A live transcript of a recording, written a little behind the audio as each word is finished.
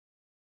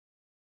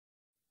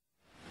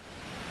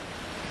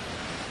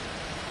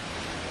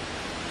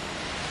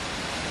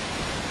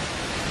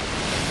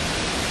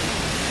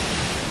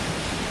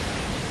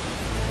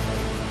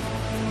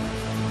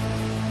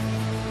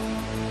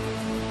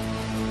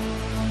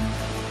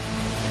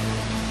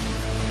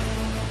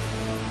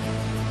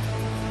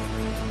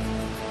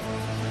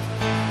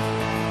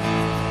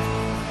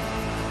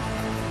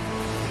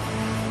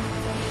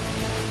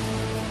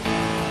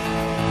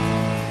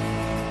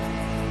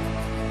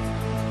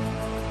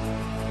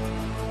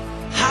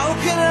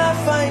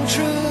find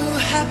true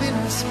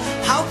happiness?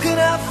 How can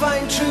I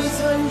find truth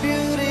when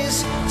beauty's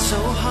so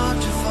hard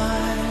to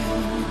find?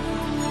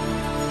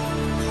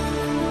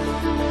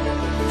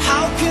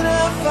 How can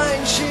I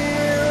find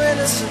sheer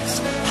innocence?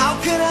 How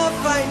can I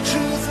find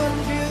truth when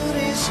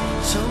beauty's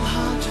so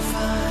hard to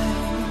find?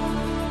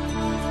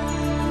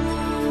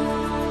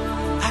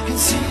 I can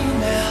see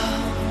now,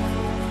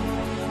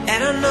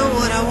 and I know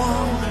what I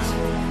want.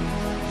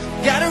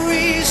 Got a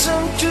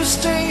reason to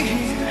stay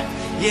here,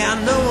 yeah,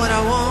 I know what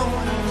I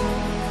want.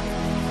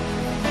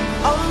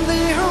 On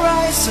the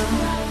horizon,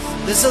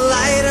 there's a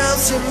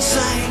lighthouse in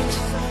sight.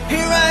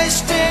 Here I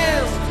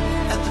stand,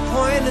 at the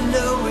point of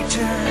no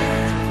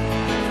return.